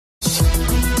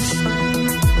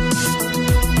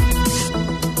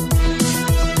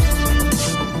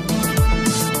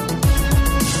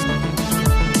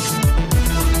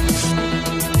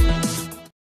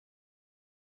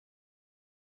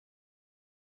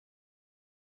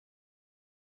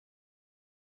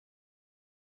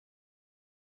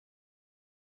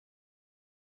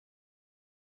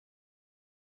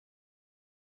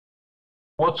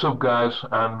What's up guys,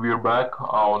 and we're back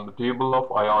on the table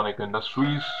of Ionic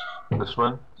Industries, this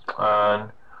one.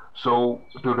 And so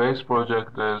today's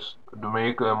project is to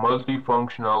make a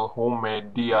multifunctional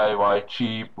homemade DIY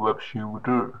cheap web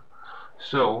shooter.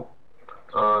 So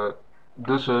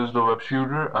this is the web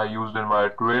shooter I used in my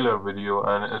trailer video,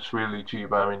 and it's really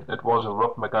cheap. I mean, it was a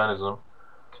rough mechanism.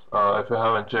 If you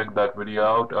haven't checked that video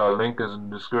out, link is in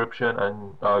the description,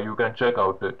 and you can check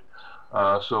out it.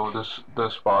 So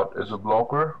this part is a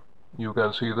blocker. You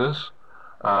can see this,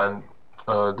 and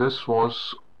this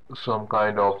was some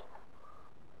kind of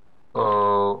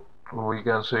we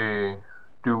can say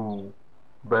two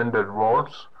bended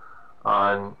rods,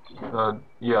 and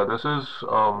yeah, this is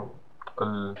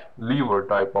a lever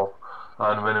type of,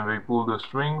 and when we pull the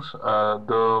strings,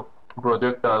 the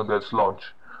projectile gets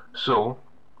launched. So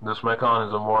this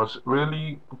mechanism was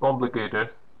really complicated,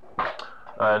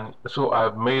 and so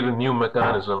I've made a new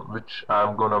mechanism which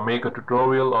I'm gonna make a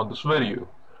tutorial on this video,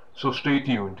 so stay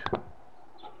tuned.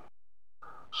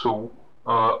 So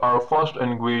our first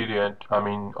ingredient,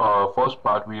 first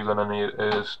part we're gonna need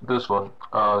is this one.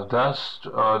 That's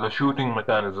the shooting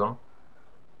mechanism.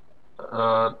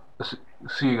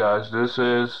 See guys, this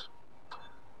is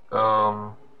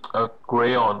a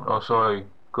crayon, sorry,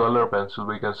 color pencil,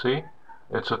 we can say.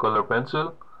 It's a color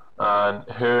pencil, and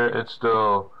here it's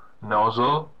the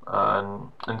nozzle,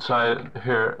 and inside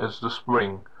here is the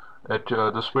spring.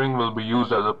 The spring will be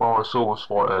used as a power source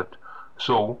for it.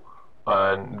 So,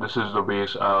 and this is the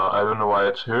base. I don't know why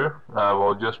it's here. I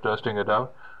was just testing it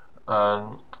out,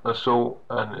 and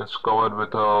and it's covered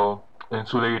with a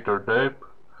insulator tape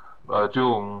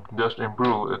to just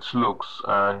improve its looks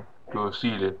and to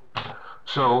seal it.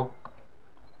 So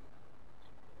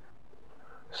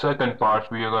second part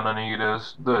we are gonna need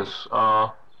is this.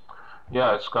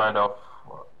 Yeah, it's kind of,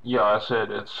 yeah, I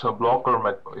said it's a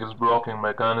blocking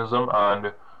mechanism,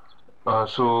 and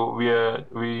so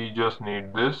we just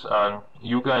need this, and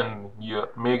you can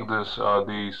make this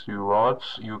these two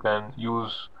rods. You can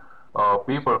use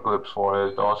paper clips for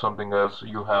it or something else.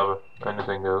 You have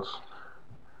anything else.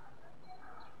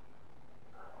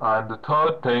 And the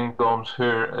third thing comes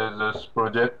here is this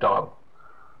projectile,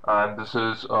 and this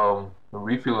is a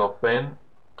refill of pen,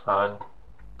 and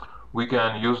we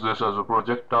can use this as a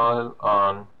projectile.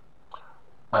 And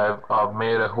I've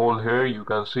made a hole here. You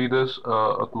can see this,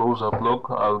 a close-up look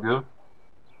I'll give.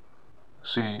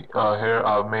 See, here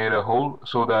I've made a hole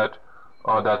so that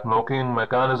that locking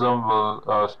mechanism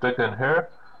will stick in here,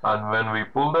 and when we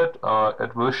pull it,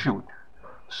 it will shoot.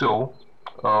 So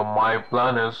my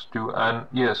plan is to, and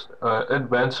yes, it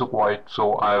bends quite,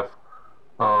 so I've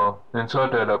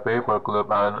inserted a paper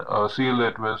clip and sealed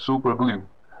it with super glue.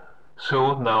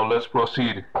 So now let's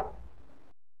proceed.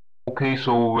 Okay,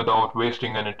 so without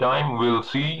wasting any time, we'll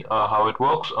see how it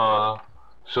works.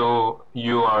 So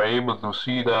you are able to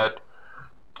see that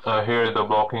here the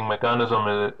blocking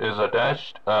mechanism is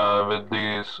attached with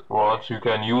these rods. You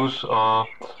can use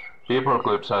paper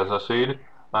clips, as I said,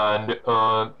 and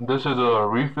this is a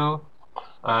refill,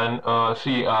 and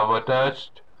see, I've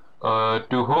attached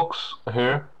two hooks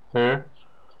here,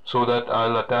 so that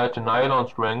I'll attach a nylon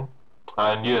string.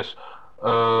 And yes,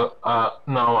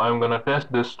 now I'm gonna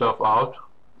test this stuff out,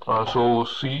 so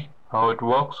see how it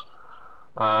works.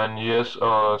 And yes,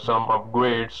 some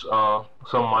upgrades,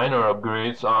 some minor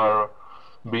upgrades are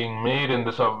being made in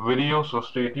this video, so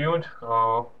stay tuned.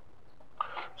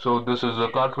 So this is a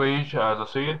cartridge, as I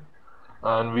said,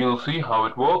 and we'll see how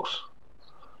it works.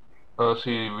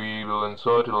 See, we will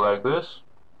insert it like this,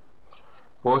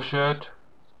 push it,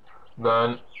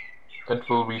 then it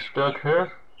will be stuck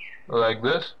here like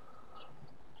this.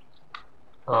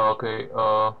 Okay,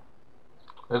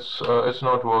 it's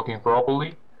not working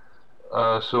properly,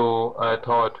 so I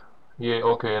thought, yeah,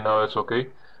 okay, now it's okay.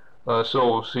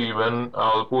 So see, when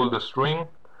I'll pull the string,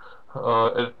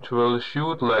 it will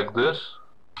shoot like this.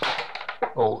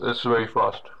 Oh, it's very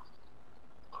fast.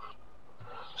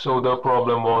 So the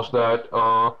problem was that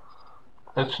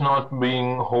it's not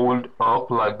being held up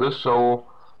like this, so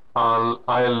I'll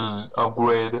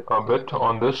upgrade a bit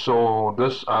on this. So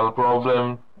this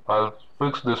I'll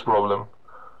fix this problem.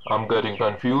 I'm getting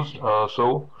confused.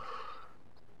 So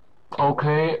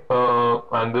okay,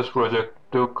 and this project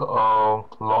took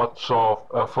lots of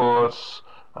efforts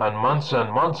and months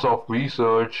of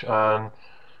research, and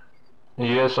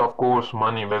yes, of course,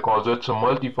 money, because it's a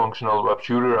multifunctional web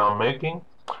shooter I'm making.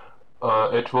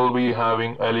 It will be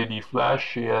having LED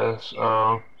flash, yes,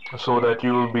 so that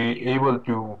you will be able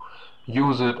to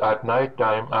use it at night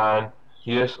time, and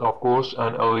yes, of course,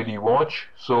 an LED watch,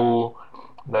 so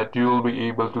that you will be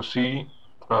able to see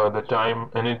the time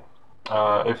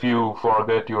if you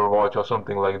forget your watch or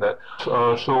something like that.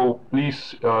 So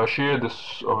please share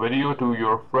this video to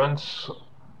your friends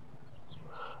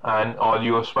and all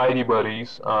your Spidey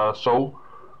buddies. Uh,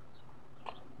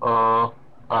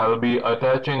 I'll be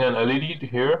attaching an LED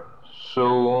here,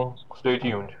 so stay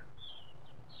tuned.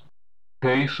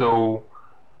 Okay, so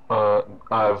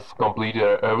I've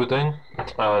completed everything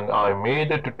and I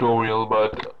made a tutorial,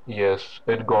 but yes,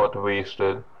 it got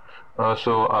wasted.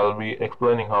 So I'll be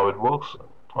explaining how it works.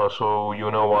 So you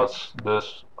know what's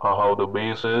this, how the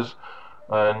base is,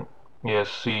 and yes,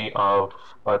 see, I've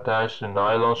attached a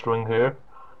nylon string here,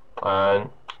 and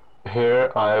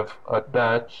here I've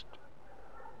attached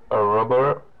a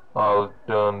rubber. I'll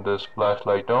turn this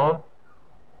flashlight on.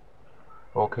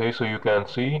 Okay, so you can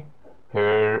see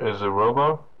here is a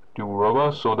rubber, two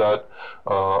rubbers, so that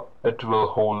it will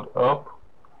hold up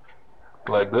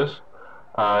like this,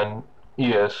 and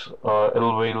yes,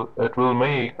 it will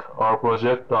make our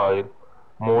projectile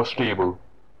more stable.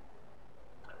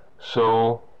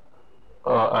 So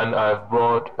and I've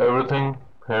brought everything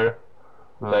here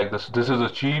like this. This is a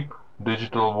cheap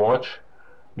digital watch.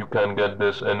 You can get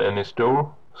this in any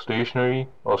store, stationery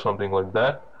or something like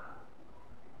that.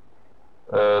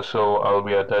 So I'll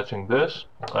be attaching this,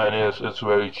 and yes, it's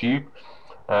very cheap.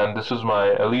 And this is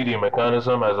my LED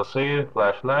mechanism, as I said,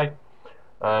 flashlight.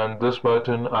 And this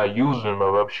button I used in my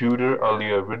web shooter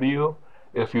earlier video.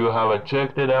 If you haven't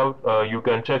checked it out, you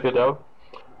can check it out.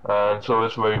 And so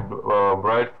it's very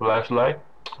bright flashlight.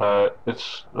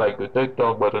 It's like a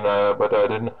TikTok button, but I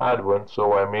didn't have one,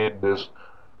 so I made this.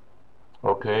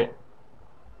 Okay.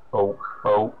 Oh,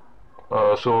 oh.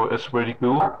 So it's pretty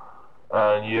cool.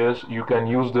 And yes, you can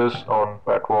use this on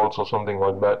patrols or something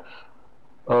like that.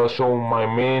 So my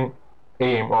main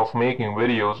aim of making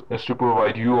videos is to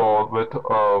provide you all with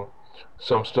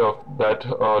some stuff that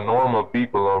normal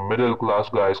people or middle class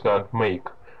guys can't make,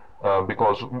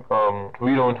 because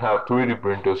we don't have 3D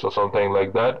printers or something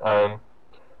like that. And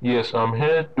yes, I'm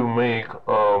here to make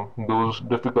those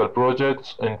difficult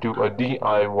projects into a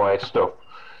DIY stuff.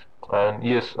 And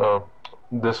yes,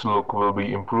 this look will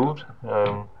be improved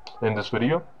in this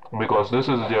video, because this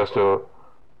is just a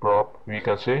prop, we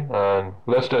can say, and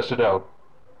let's test it out.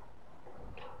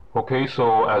 Okay,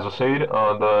 so as I said,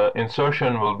 the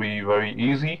insertion will be very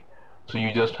easy. So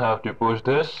you just have to push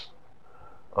this.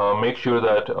 Make sure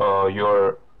that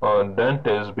your dent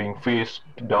is being faced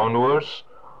downwards,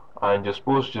 and just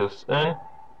push this in.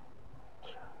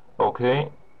 Okay,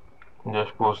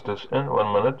 just push this in.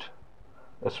 1 minute.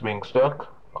 It's being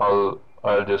stuck. I'll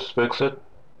just fix it.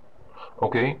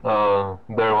 Okay,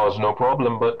 there was no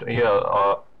problem, but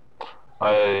yeah,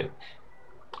 I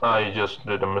I just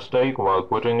did a mistake while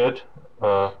putting it.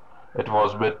 It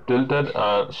was a bit tilted,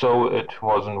 so it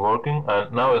wasn't working,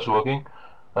 and now it's working.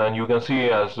 And you can see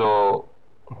as the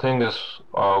thing is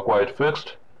quite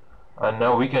fixed. And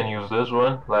now we can use this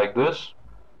one like this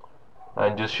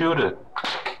and just shoot it.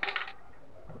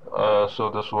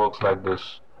 So this works like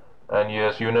this. And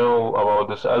yes, you know about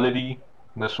this LED.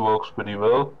 This works pretty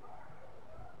well,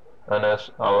 and as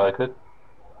I like it.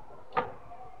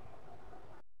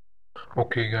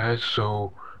 Okay guys,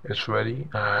 so it's ready,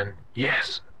 and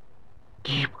yes,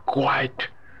 keep quiet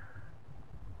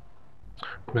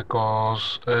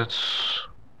because it's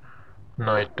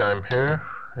night time here.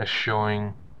 It's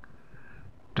showing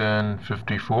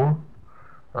 10:54,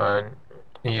 and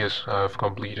yes, I've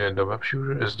completed the web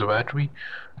shooter. Is the battery,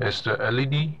 is the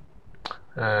LED,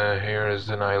 here is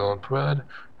the nylon thread,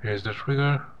 here's the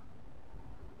trigger.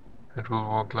 It will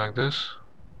work like this,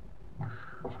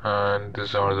 and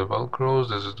these are the velcros.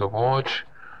 This is the watch,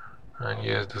 and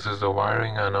yes, this is the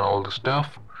wiring and all the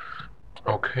stuff.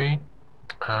 Okay,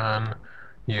 and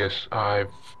yes,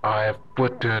 I've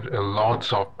put it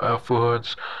lots of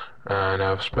efforts, and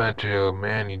I've spent here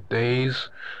many days,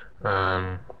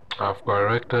 and I've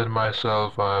corrected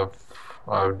myself.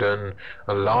 I've done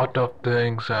a lot of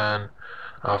things, and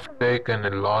I've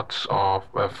taken lots of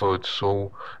efforts.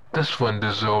 So this one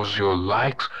deserves your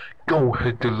likes. Go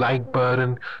hit the like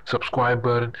button, subscribe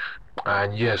button,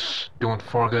 and yes, don't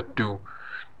forget to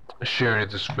share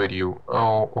this video.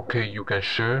 Oh, okay, you can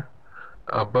share,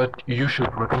 but you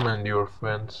should recommend your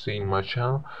friends seeing my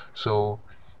channel. So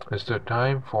it's the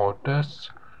time for tests,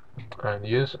 and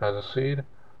yes, as I said,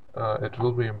 it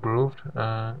will be improved.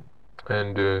 And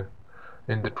in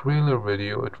the trailer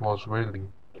video, it was really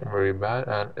very bad,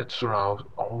 and it's aroused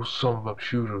awesome web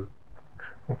shooter.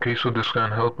 Okay, so this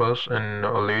can help us in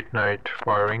late night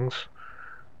firings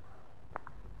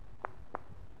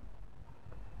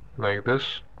like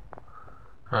this.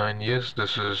 And yes,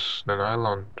 this is the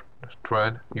nylon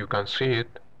thread. You can see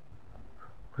it,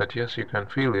 but yes, you can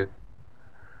feel it.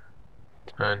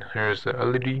 And here's the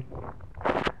LED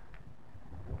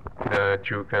that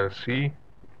you can see.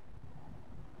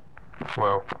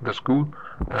 Well, that's cool.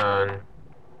 And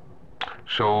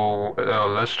so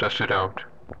let's test it out.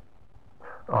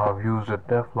 I've used a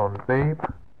Teflon tape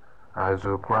as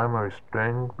a primary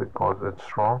string because it's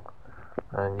strong,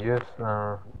 and yes,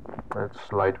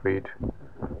 it's lightweight,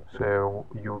 so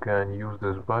you can use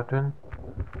this button.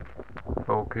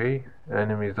 Okay,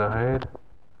 enemies ahead,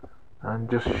 and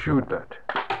just shoot that.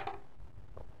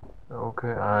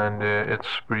 Okay, and it's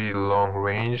pretty long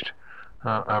ranged,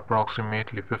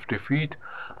 approximately 50 feet,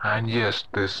 and yes,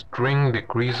 the string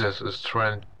decreases its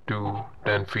strength to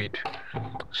 10 feet.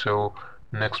 So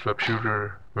next web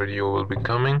shooter video will be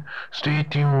coming. Stay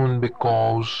tuned,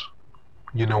 because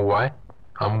you know what,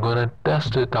 I'm gonna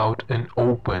test it out in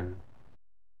open.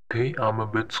 Okay, I'm a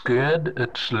bit scared.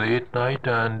 It's late night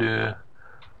and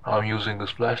I'm using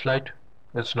this flashlight.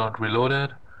 It's not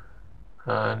reloaded.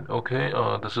 And okay,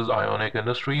 this is Ionic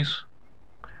Industries,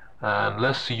 and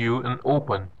let's see you in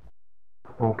open.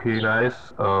 Okay guys,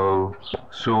 so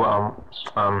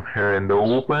I'm here in the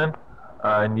open,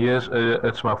 and yes,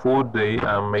 it's my 4th day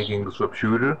I'm making this web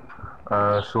shooter.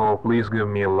 So please give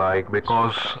me a like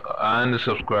and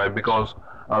subscribe, because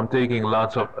I'm taking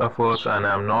lots of efforts, and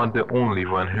I'm not the only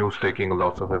one who's taking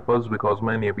lots of efforts, because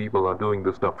many people are doing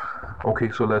this stuff. Okay,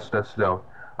 so let's test it out.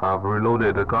 I've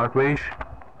reloaded the cartridge,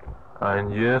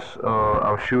 and yes,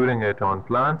 I'm shooting it on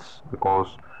plants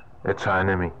because it's an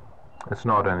enemy. It's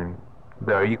not an enemy.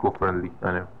 They are eco-friendly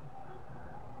enemy.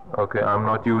 Okay, I'm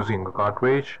not using a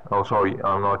cartridge. Oh, sorry,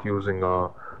 I'm not using a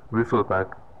refill pack.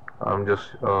 I'm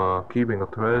just keeping a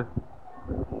thread.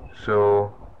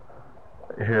 So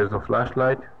here's the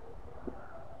flashlight.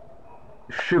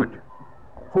 Shoot!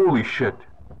 Holy shit!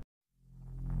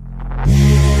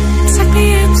 Suck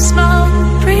me in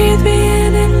smoke, breathe me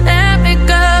in and let me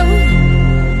go.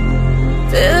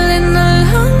 Filling the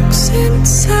lungs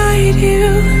inside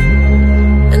you.